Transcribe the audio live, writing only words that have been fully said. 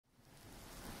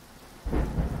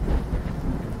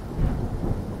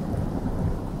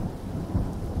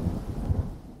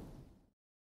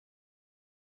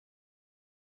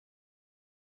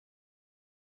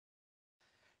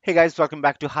Hey guys, welcome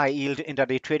back to High Yield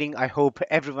Intraday Trading. I hope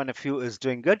every one of you is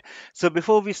doing good. So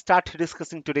before we start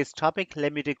discussing today's topic,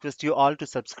 let me request you all to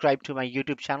subscribe to my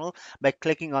YouTube channel by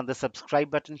clicking on the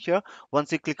subscribe button here.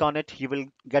 Once you click on it, you will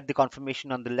get the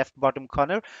confirmation on the left bottom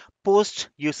corner. Post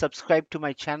you subscribe to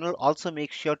my channel, also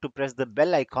make sure to press the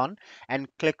bell icon and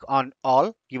click on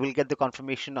all. You will get the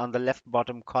confirmation on the left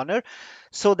bottom corner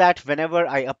so that whenever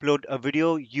I upload a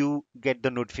video, you get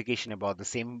the notification about the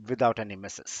same without any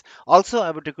misses. Also, I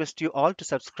would request you all to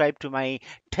subscribe to my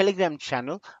Telegram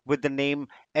channel with the name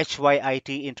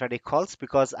HYIT Intraday Calls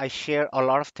because I share a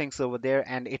lot of things over there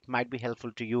and it might be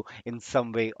helpful to you in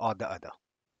some way or the other.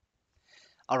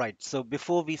 All right, so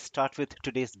before we start with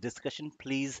today's discussion,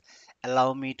 please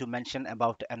allow me to mention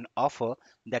about an offer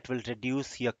that will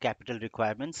reduce your capital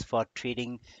requirements for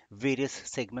trading various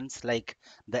segments like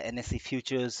the NSE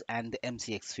futures and the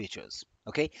MCX futures.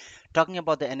 Okay, talking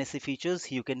about the NSE futures,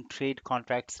 you can trade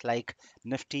contracts like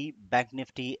Nifty, Bank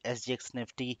Nifty, SGX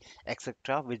Nifty,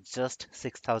 etc. with just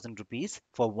 6,000 rupees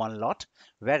for one lot,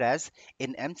 whereas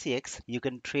in MCX you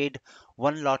can trade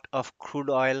one lot of crude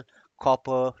oil,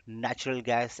 copper, natural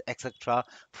gas, etc.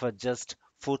 for just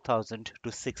 4,000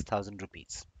 to 6,000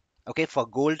 rupees. Okay, for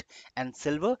gold and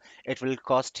silver, it will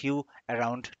cost you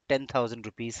around 10,000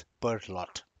 rupees per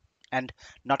lot. And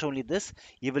not only this,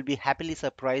 you will be happily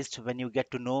surprised when you get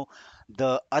to know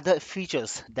the other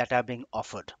features that are being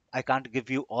offered. I can't give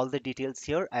you all the details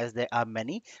here as there are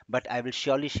many, but I will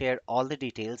surely share all the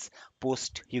details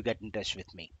post you get in touch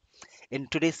with me. In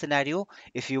today's scenario,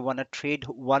 if you want to trade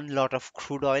one lot of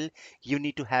crude oil, you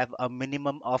need to have a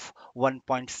minimum of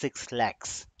 1.6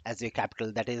 lakhs as your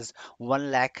capital, that is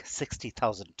 1 lakh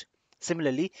 60,000.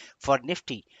 Similarly, for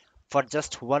Nifty, for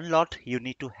just one lot, you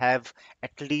need to have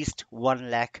at least 1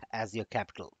 lakh as your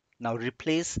capital. Now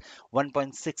replace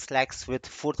 1.6 lakhs with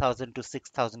 4,000 to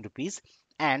 6,000 rupees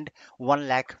and 1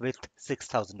 lakh with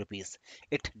 6,000 rupees.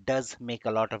 It does make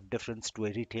a lot of difference to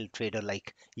a retail trader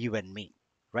like you and me,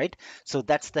 right? So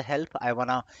that's the help I want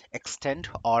to extend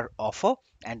or offer.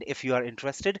 And if you are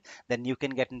interested, then you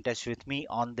can get in touch with me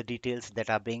on the details that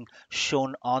are being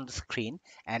shown on the screen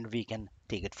and we can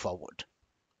take it forward.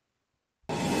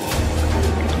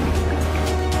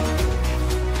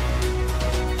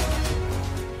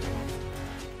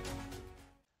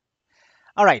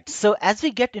 All right, so as we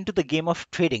get into the game of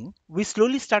trading, we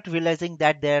slowly start realizing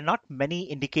that there are not many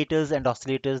indicators and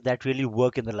oscillators that really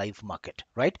work in the live market,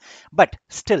 right? But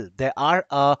still, there are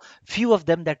a few of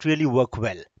them that really work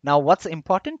well. Now, what's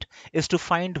important is to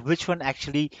find which one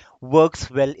actually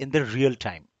works well in the real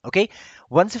time. Okay,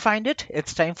 once you find it,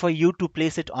 it's time for you to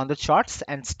place it on the charts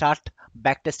and start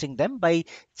backtesting them by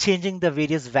changing the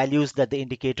various values that the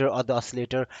indicator or the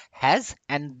oscillator has,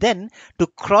 and then to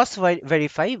cross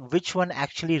verify which one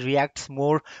actually reacts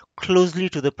more closely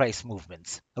to the price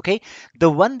movements. Okay, the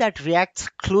one that reacts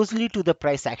closely to the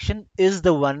price action is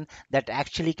the one that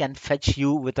actually can fetch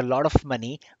you with a lot of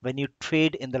money when you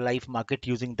trade in the live market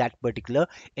using that particular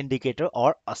indicator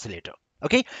or oscillator.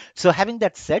 Okay, so having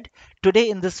that said, today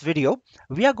in this video,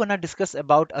 we are going to discuss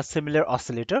about a similar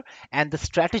oscillator and the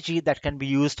strategy that can be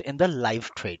used in the live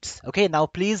trades. Okay, now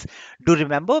please do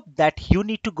remember that you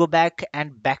need to go back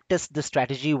and backtest the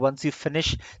strategy once you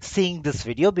finish seeing this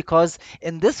video, because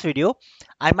in this video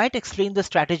I might explain the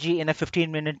strategy in a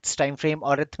 15 minutes time frame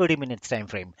or a 30 minutes time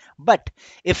frame. But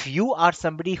if you are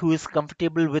somebody who is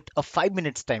comfortable with a 5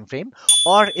 minutes time frame,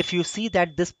 or if you see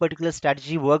that this particular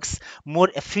strategy works more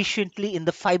efficiently in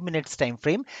the 5 minutes time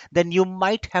frame, then you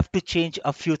might have to change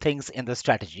a few things in the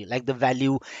strategy like the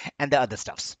value and the other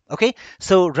stuffs. Okay,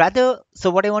 so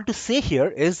what I want to say here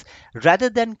is, rather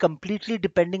than completely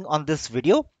depending on this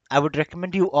video, I would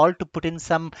recommend you all to put in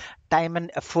some time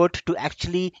and effort to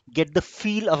actually get the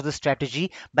feel of the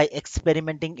strategy by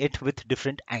experimenting it with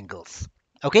different angles.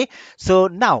 Okay, so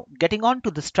now getting on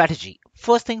to the strategy.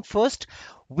 First thing first,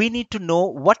 we need to know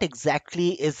what exactly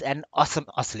is an awesome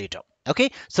oscillator.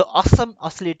 Okay, so awesome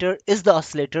oscillator is the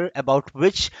oscillator about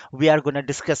which we are going to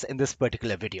discuss in this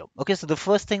particular video. Okay, so the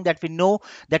first thing that we know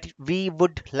that we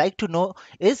would like to know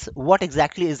is what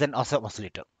exactly is an awesome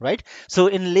oscillator, right? So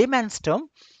in layman's term,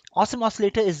 awesome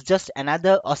oscillator is just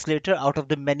another oscillator out of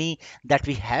the many that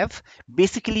we have,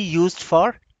 basically used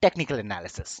for technical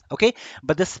analysis. Okay,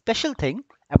 but the special thing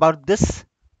about this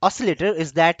oscillator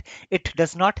is that it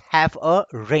does not have a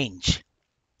range.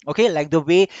 Okay, like the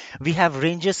way we have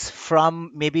ranges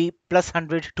from maybe plus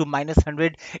 100 to minus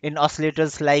 100 in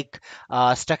oscillators like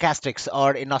stochastics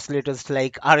or in oscillators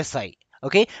like RSI.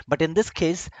 Okay, but in this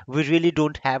case we really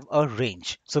don't have a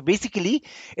range. So basically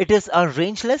it is a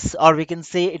rangeless, or we can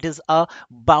say it is a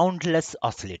boundless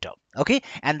oscillator. Okay,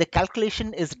 and the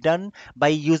calculation is done by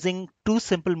using two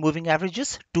simple moving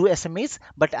averages, two SMAs,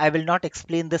 but I will not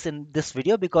explain this in this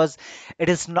video because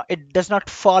it does not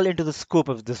fall into the scope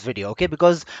of this video. Okay,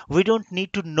 because we don't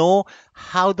need to know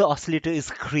how the oscillator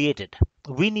is created,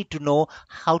 we need to know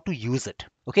how to use it.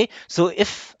 Okay, so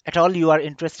if at all you are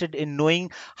interested in knowing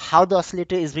how the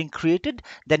oscillator is being created,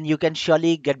 then you can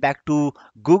surely get back to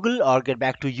Google or get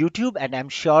back to YouTube, and I'm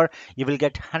sure you will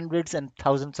get hundreds and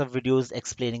thousands of videos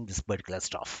explaining this particular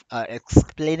stuff.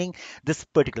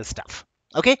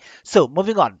 Okay, so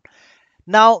moving on.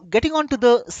 Now, getting on to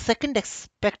the second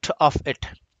aspect of it,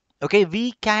 okay,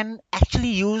 we can actually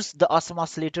use the awesome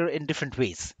oscillator in different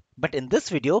ways. But in this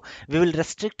video, we will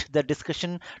restrict the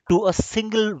discussion to a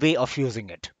single way of using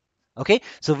it. Okay,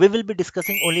 so we will be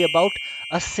discussing only about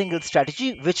a single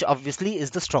strategy, which obviously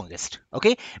is the strongest.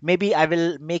 Okay, maybe I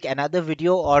will make another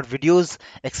video or videos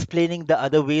explaining the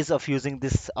other ways of using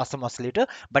this awesome oscillator.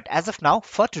 But as of now,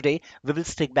 for today, we will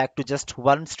stick back to just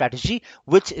one strategy,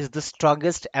 which is the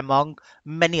strongest among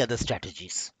many other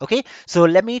strategies. Okay, so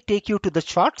let me take you to the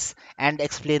charts and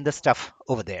explain the stuff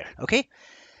over there. Okay,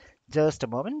 just a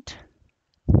moment.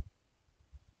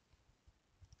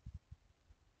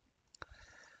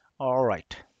 All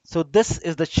right, so this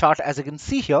is the chart. As you can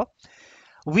see here,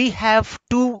 we have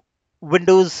two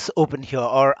windows open here,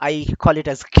 or I call it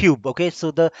as cube. Okay, so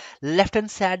the left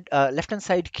hand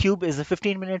side cube is a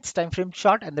 15 minutes time frame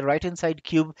chart, and the right hand side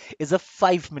cube is a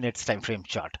 5 minutes time frame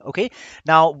chart. Okay,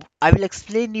 now I will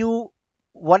explain you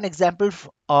one example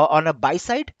on a buy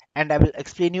side, and I will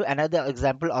explain you another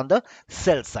example on the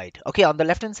sell side. Okay, on the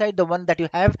left hand side, the one that you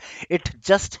have, it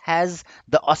just has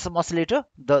the awesome oscillator.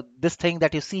 This thing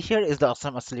that you see here is the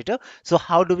awesome oscillator. So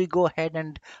how do we go ahead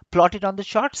and plot it on the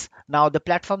charts? Now the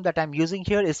platform that I'm using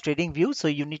here is TradingView, so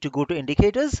you need to go to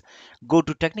indicators, go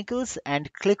to technicals,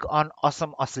 and click on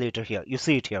awesome oscillator here. You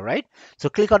see it here, right? So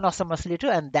click on awesome oscillator,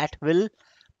 and that will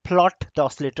plot the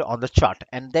oscillator on the chart.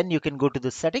 And then you can go to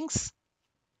the settings.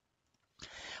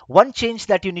 One change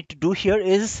that you need to do here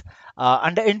is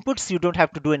under inputs, you don't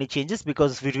have to do any changes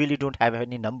because we really don't have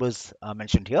any numbers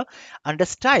mentioned here. Under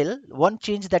style, one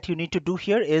change that you need to do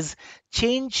here is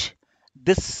change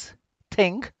this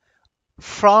thing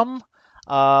from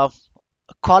uh,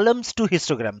 columns to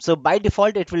histogram. So by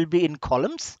default, it will be in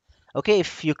columns. Okay,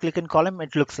 if you click in column,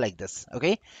 it looks like this.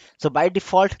 Okay, so by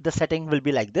default, the setting will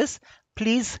be like this.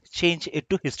 Please change it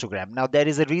to histogram. Now there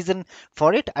is a reason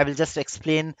for it. I will just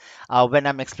explain when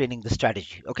I'm explaining the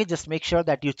strategy. Okay, just make sure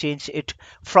that you change it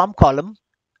from column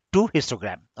to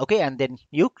histogram. Okay, and then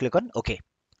you click on OK,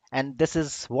 and this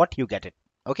is what you get it.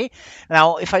 Okay,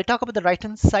 now if I talk about the right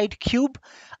hand side cube,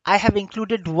 I have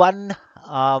included one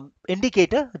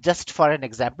indicator just for an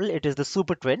example. It is the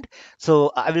super trend.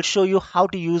 So I will show you how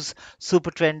to use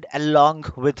super trend along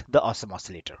with the awesome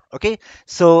oscillator. Okay,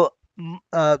 so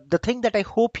the thing that I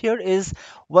hope here is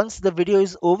once the video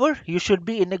is over, you should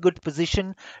be in a good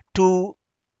position to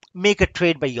make a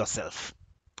trade by yourself.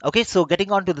 Okay, so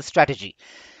getting on to the strategy.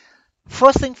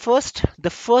 First thing first, the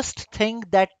first thing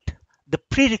that the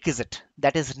prerequisite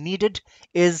that is needed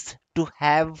is to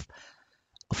have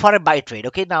for a buy trade.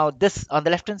 Okay, now this on the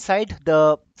left hand side,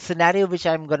 the scenario which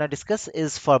I'm going to discuss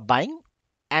is for buying,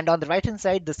 and on the right hand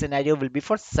side, the scenario will be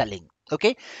for selling.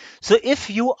 Okay, so if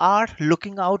you are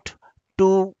looking out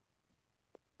to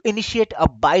initiate a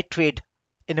buy trade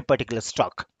in a particular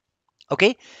stock,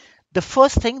 okay, the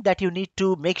first thing that you need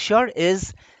to make sure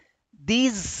is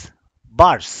these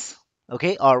bars,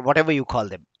 okay, or whatever you call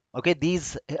them, okay,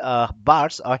 these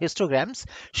bars or histograms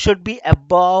should be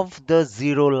above the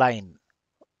zero line.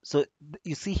 So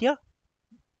you see here,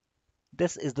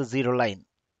 this is the zero line.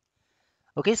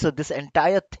 Okay, so this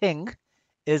entire thing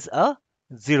is a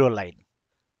zero line.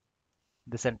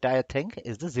 This entire thing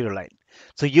is the zero line.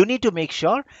 So you need to make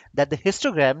sure that the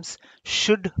histograms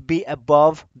should be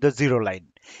above the zero line.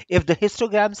 If the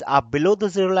histograms are below the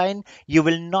zero line, you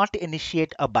will not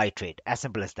initiate a buy trade. As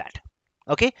simple as that.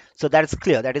 Okay, so that is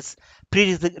clear. That is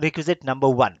prerequisite number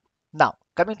one. Now,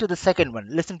 coming to the second one,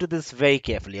 listen to this very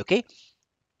carefully. Okay,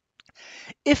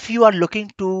 if you are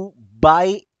looking to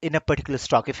buy in a particular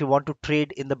stock, if you want to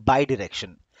trade in the buy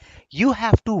direction, you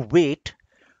have to wait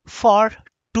for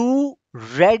two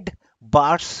red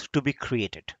bars to be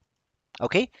created.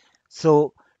 Okay,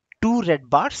 so two red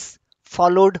bars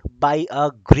followed by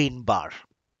a green bar.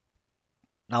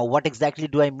 Now what exactly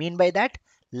do I mean by that?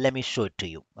 Let me show it to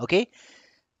you. Okay,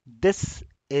 this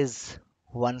is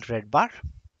one red bar,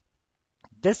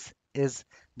 this is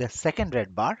the second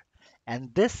red bar,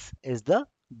 and this is the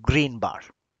green bar.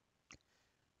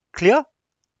 Clear?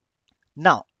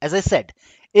 Now, as I said,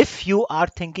 if you are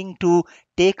thinking to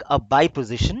take a buy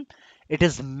position, it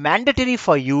is mandatory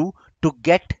for you to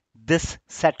get this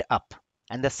set up.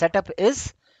 And the setup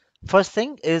is, first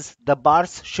thing is the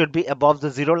bars should be above the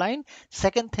zero line.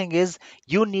 Second thing is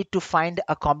you need to find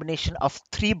a combination of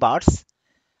three bars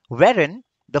wherein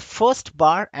the first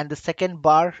bar and the second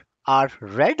bar are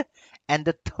red and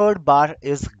the third bar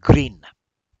is green.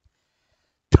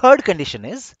 Third condition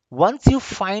is once you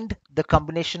find the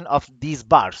combination of these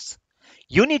bars,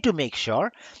 you need to make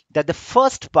sure that the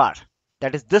first bar,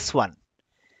 that is this one,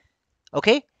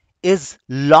 okay, is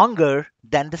longer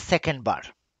than the second bar,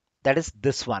 that is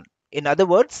this one. In other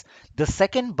words, the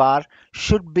second bar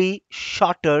should be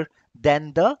shorter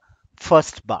than the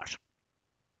first bar.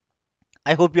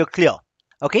 I hope you're clear.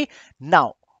 Okay,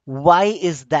 now why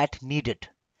is that needed?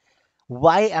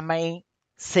 Why am I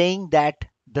saying that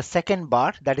the second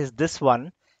bar, that is this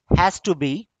one, has to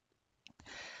be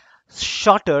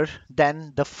shorter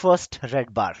than the first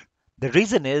red bar? The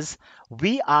reason is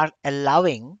we are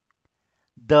allowing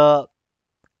the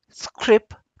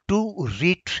script to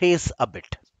retrace a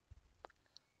bit.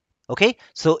 Okay,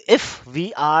 so if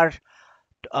we are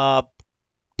uh,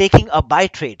 taking a buy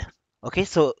trade, okay,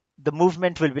 so the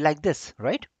movement will be like this,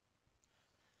 right?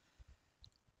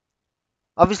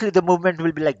 Obviously the movement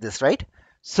will be like this, right?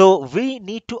 So we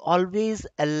need to always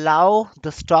allow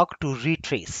the stock to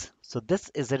retrace. So this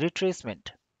is a retracement,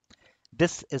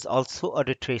 this is also a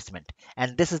retracement,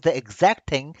 and this is the exact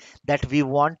thing that we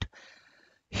want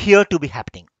here to be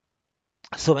happening.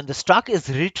 So when the stock is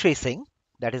retracing,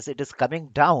 that is, it is coming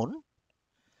down,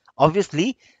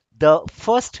 obviously the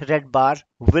first red bar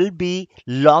will be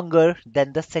longer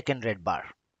than the second red bar.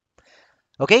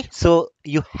 Okay, so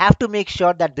you have to make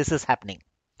sure that this is happening.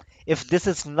 If this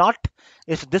is not,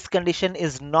 if this condition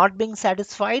is not being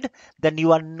satisfied, then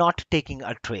you are not taking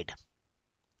a trade.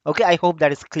 Okay, I hope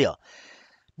that is clear.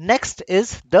 Next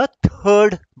is the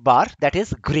third bar, that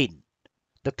is green.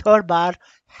 The third bar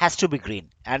has to be green,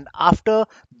 and after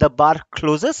the bar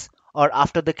closes or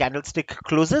after the candlestick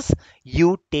closes,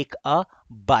 you take a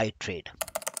buy trade.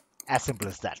 As simple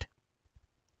as that.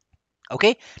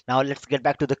 Okay, now let's get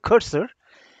back to the cursor,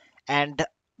 and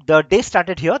the day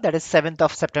started here, that is 7th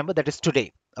of September, that is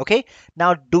today. Okay,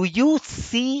 now do you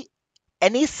see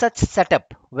any such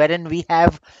setup wherein we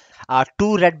have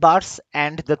two red bars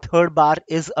and the third bar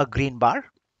is a green bar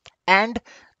and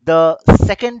the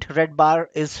second red bar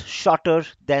is shorter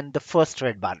than the first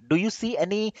red bar? Do you see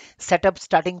any setup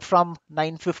starting from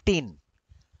 9:15?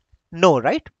 No,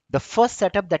 right? The first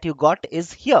setup that you got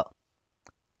is here,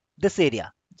 this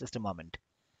area. Just a moment.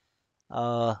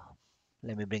 Uh,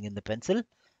 Let me bring in the pencil.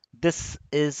 This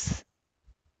is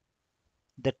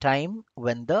the time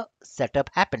when the setup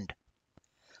happened.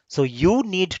 So you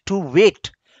need to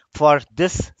wait for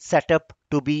this setup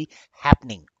to be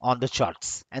happening on the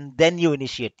charts and then you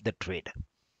initiate the trade.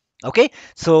 Okay,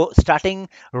 so starting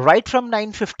right from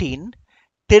 9:15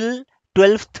 till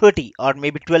 12:30 or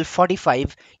maybe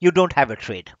 12:45, you don't have a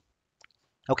trade.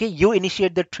 Okay, you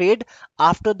initiate the trade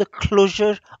after the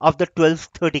closure of the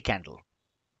 12:30 candle.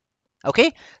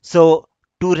 Okay, so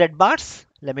two red bars.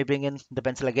 Let me bring in the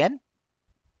pencil again.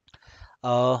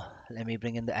 Let me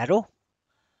bring in the arrow.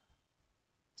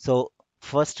 So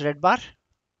first red bar,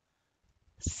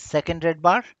 second red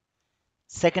bar.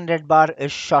 Second red bar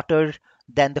is shorter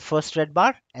than the first red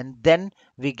bar, and then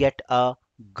we get a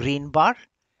green bar.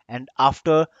 And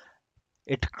after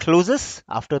it closes,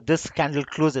 after this candle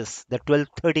closes, the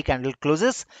 12:30 candle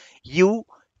closes, you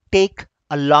take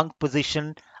a long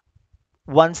position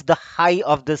once the high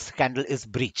of this candle is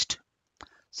breached.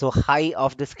 So high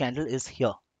of this candle is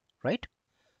here, right?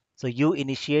 So you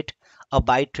initiate a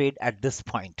buy trade at this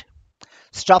point.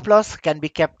 Stop loss can be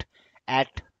kept at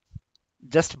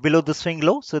just below the swing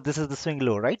low. So this is the swing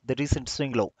low, right? The recent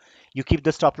swing low. You keep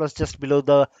the stop loss just below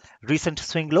the recent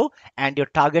swing low, and your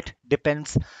target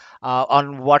depends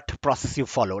on what process you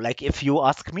follow. Like if you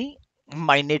ask me,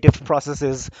 my native process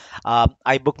is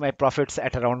I book my profits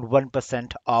at around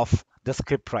 1% of the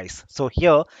script price. So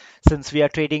here, since we are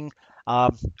trading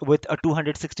with a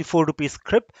 264 rupees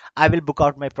script, I will book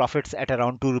out my profits at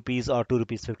around 2 rupees or 2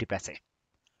 rupees 50 paise.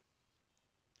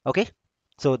 Okay,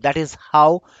 so that is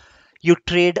how you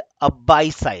trade a buy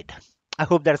side. I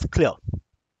hope that's clear.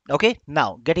 Okay,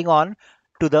 now getting on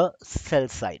to the sell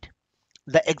side.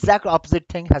 The exact opposite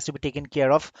thing has to be taken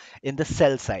care of in the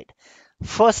sell side.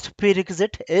 First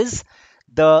prerequisite is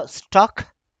the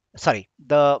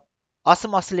the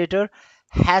awesome oscillator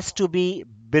has to be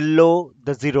below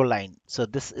the zero line. So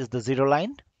this is the zero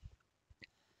line.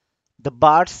 the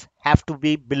bars have to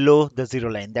be below the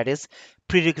zero line. That is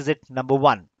prerequisite number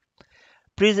one.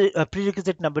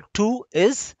 Prerequisite number two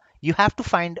is you have to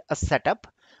find a setup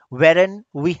wherein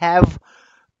we have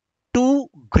two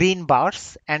green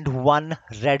bars and one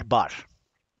red bar.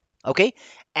 Okay,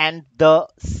 and the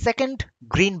second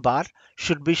green bar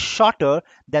should be shorter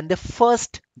than the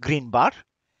first green bar,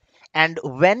 and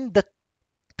when the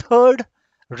third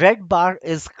red bar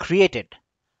is created,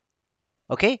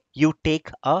 okay, you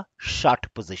take a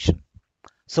short position.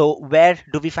 So where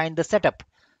do we find the setup?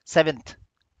 7th,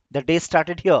 the day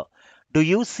started here. Do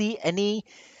you see any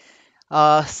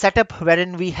setup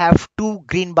wherein we have two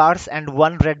green bars and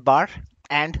one red bar,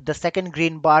 and the second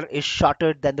green bar is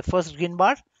shorter than the first green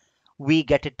bar? We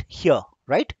get it here,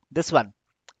 right? This one.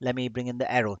 Let me bring in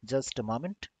the arrow, just a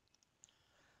moment.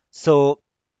 So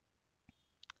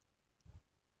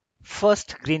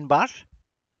first green bar,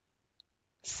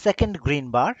 second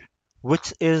green bar,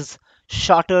 which is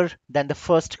shorter than the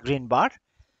first green bar,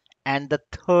 and the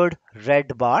third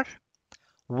red bar.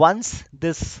 Once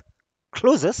this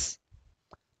closes,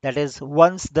 that is,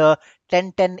 once the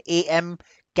 10:10 a.m.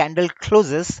 candle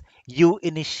closes, you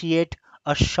initiate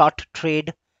a short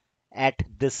trade at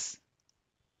this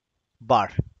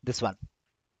bar, this one.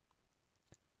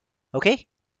 Okay,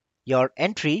 your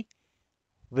entry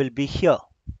will be here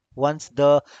once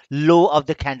the low of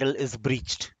the candle is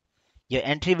breached. Your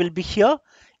entry will be here.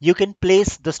 You can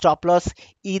place the stop loss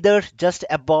either just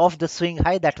above the swing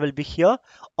high, that will be here,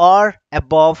 or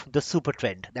above the super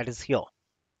trend, that is here.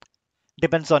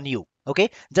 Depends on you. Okay,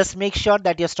 just make sure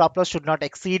that your stop loss should not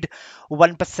exceed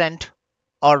 1%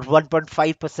 or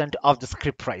 1.5% of the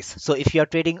script price. So if you are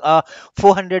trading a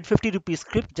 450 rupees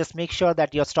script, just make sure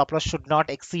that your stop loss should not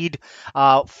exceed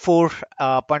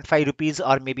 4.5 rupees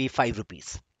or maybe 5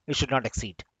 rupees. It should not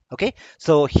exceed. Okay,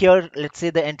 so here let's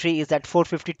say the entry is at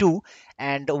 452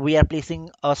 and we are placing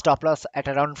a stop loss at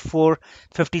around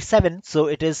 457. So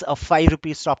it is a 5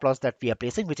 rupees stop loss that we are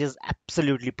placing, which is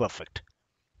absolutely perfect.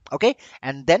 Okay,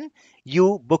 and then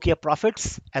you book your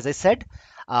profits. As I said,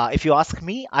 if you ask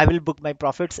me, I will book my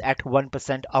profits at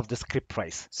 1% of the script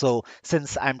price. So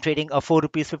since I'm trading a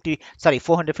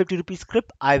 450 rupees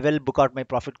script, I will book out my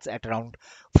profits at around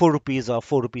 4 rupees or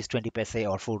 4 rupees 20 paise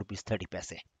or 4 rupees 30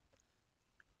 paise.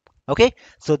 Okay,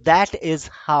 so that is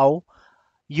how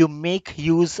you make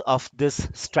use of this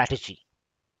strategy.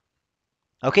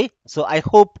 Okay, so I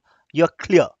hope you're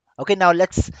clear. Okay, now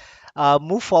let's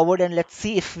move forward and let's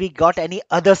see if we got any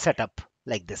other setup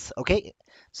like this. Okay,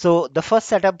 so the first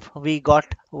setup we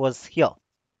got was here.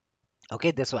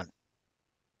 Okay, this one,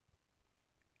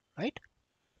 right?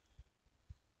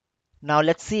 Now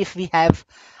let's see if we have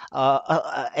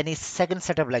any second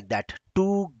setup like that.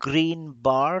 Two green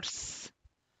bars.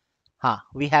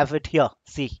 We have it here.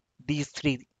 See, these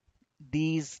three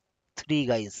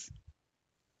guys.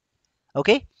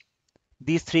 Okay,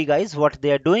 these three guys, what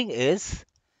they are doing is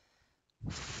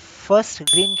first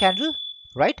green candle,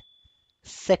 right?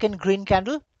 Second green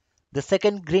candle. The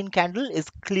second green candle is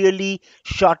clearly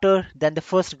shorter than the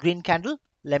first green candle.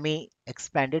 Let me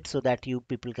expand it so that you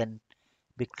people can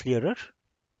be clearer,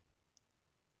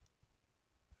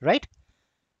 right?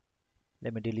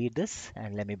 Let me delete this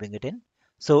and let me bring it in.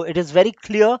 So it is very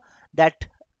clear that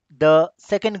the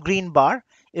second green bar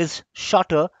is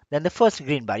shorter than the first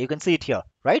green bar. You can see it here,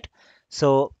 right?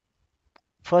 So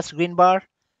first green bar,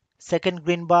 second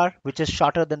green bar, which is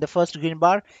shorter than the first green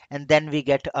bar, and then we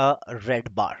get a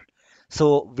red bar.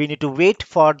 So we need to wait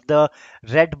for the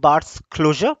red bar's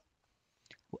closure,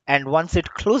 and once it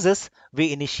closes,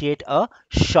 we initiate a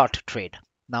short trade.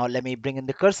 Now let me bring in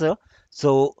the cursor.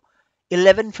 So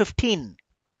 11:15,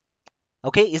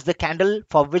 okay, is the candle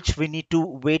for which we need to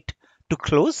wait to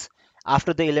close.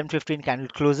 After the 11:15 candle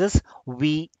closes,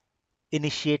 we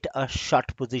initiate a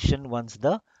short position once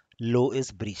the low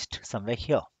is breached somewhere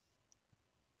here.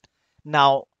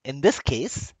 Now, in this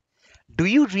case, do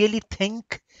you really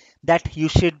think that you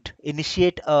should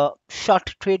initiate a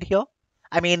short trade here?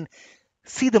 I mean,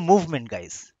 see the movement,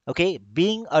 guys. Okay,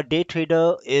 being a day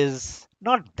trader is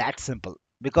not that simple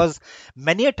because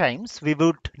many a times we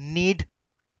would need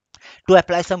to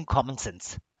apply some common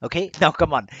sense. Okay, now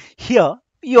come on. Here,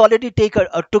 you already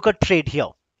took a trade here,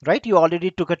 right? You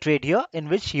already took a trade here in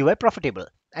which you were profitable.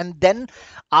 And then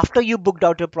after you booked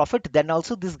out your profit, then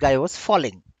also this guy was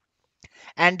falling.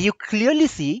 And you clearly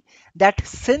see that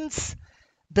since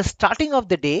the starting of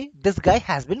the day, this guy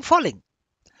has been falling.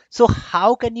 So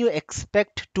how can you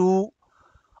expect to,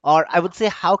 or I would say,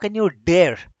 how can you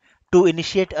dare to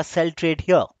initiate a sell trade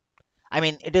here? I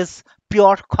mean, it is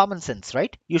pure common sense,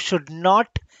 right? You should not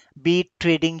be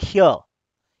trading here.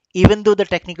 Even though the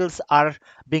technicals are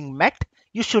being met,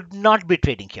 you should not be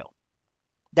trading here.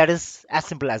 That is as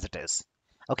simple as it is.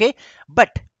 Okay,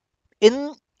 but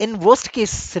in worst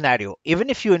case scenario, even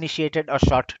if you initiated a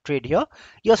short trade here,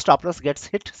 your stop loss gets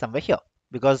hit somewhere here,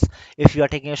 because if you are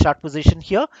taking a short position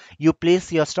here, you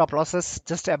place your stop losses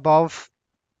just above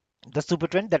the super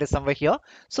trend, that is somewhere here,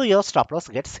 so your stop loss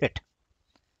gets hit.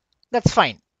 That's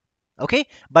fine. Okay,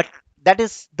 but that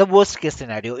is the worst case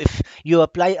scenario. If you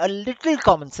apply a little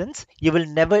common sense, you will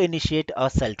never initiate a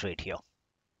sell trade here.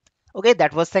 Okay,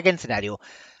 that was second scenario.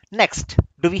 Next,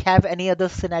 do we have any other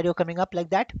scenario coming up like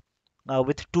that?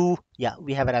 With two, yeah,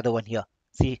 we have another one here.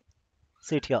 See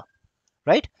it here,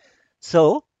 right?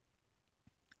 So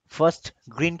first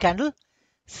green candle,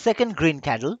 second green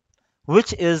candle,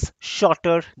 which is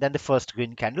shorter than the first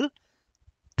green candle,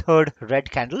 third red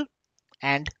candle,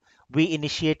 and we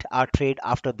initiate our trade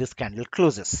after this candle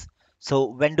closes. So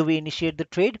when do we initiate the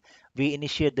trade? We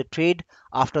initiate the trade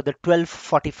after the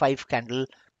 12:45 candle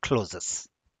closes.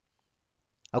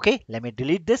 Okay, let me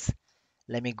delete this.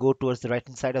 Let me go towards the right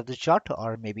hand side of the chart,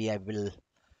 or maybe I will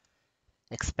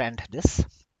expand this.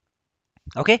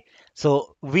 Okay,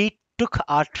 so we took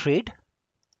our trade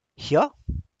here,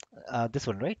 this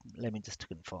one, right? Let me just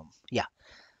confirm. Yeah,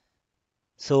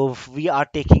 so we are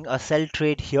taking a sell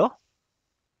trade here.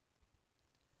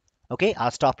 Okay,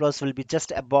 our stop loss will be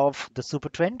just above the super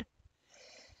trend,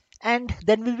 and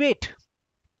then we wait.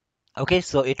 Okay,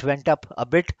 so it went up a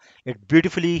bit. It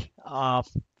beautifully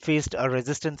faced a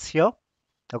resistance here.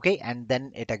 Okay, and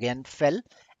then it again fell,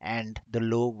 and the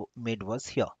low made was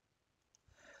here.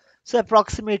 So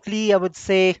approximately, I would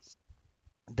say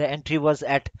the entry was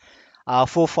at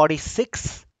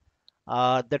 446.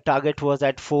 The target was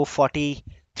at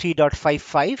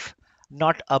 443.55,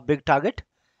 not a big target,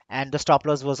 and the stop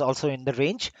loss was also in the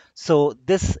range. So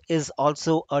this is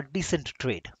also a decent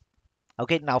trade.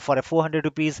 Okay, now for a 400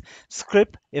 rupees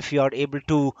script, if you are able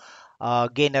to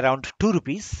gain around 2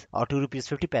 rupees or 2 rupees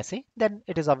 50 paise, then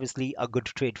it is obviously a good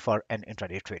trade for an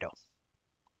intraday trader.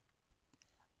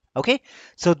 Okay,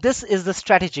 so this is the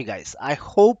strategy, guys. I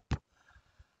hope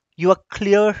you are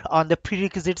clear on the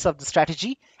prerequisites of the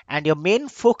strategy, and your main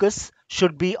focus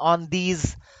should be on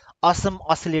these awesome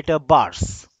oscillator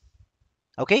bars.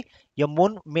 Okay, your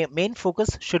main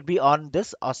focus should be on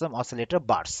this awesome oscillator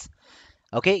bars.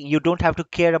 Okay, you don't have to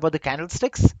care about the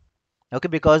candlesticks. Okay,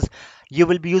 because you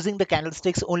will be using the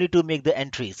candlesticks only to make the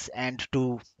entries and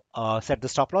to set the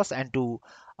stop loss and to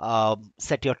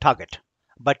set your target,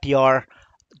 but your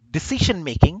decision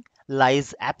making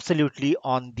lies absolutely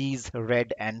on these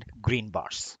red and green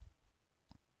bars.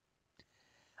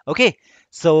 Okay,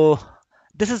 so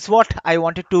this is what I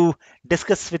wanted to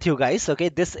discuss with you guys. Okay,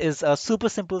 this is a super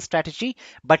simple strategy,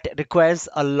 but it requires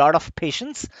a lot of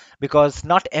patience, because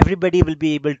not everybody will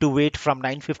be able to wait from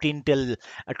 9:15 till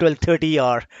 12:30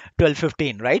 or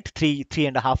 12:15, right? Three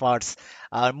and a half hours.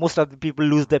 Most of the people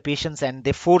lose their patience and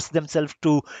they force themselves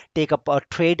to take up a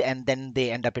trade, and then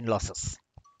they end up in losses.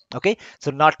 Okay,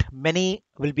 so not many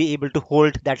will be able to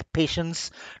hold that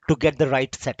patience to get the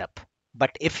right setup.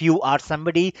 But if you are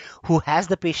somebody who has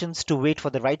the patience to wait for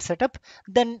the right setup,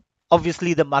 then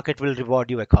obviously the market will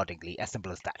reward you accordingly. As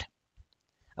simple as that.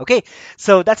 Okay,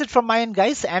 so that's it from my end,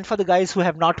 guys. And for the guys who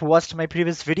have not watched my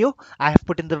previous video, I have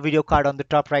put in the video card on the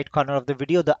top right corner of the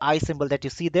video, the I symbol that you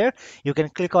see there. You can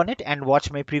click on it and watch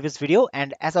my previous video.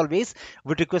 And as always,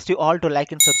 would request you all to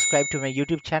like and subscribe to my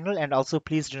YouTube channel. And also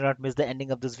please do not miss the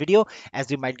ending of this video,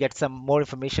 as you might get some more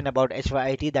information about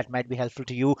HYIT that might be helpful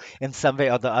to you in some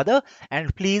way or the other.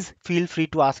 And please feel free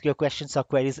to ask your questions or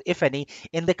queries, if any,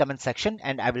 in the comment section,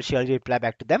 and I will surely reply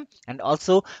back to them. And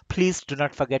also, please do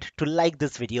not forget to like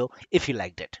this video if you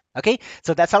liked it. Okay,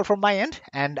 so that's all from my end,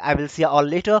 and I will see you all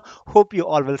later. Hope you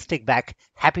all will stick back.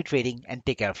 Happy trading and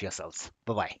take care of yourselves.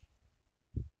 Bye bye.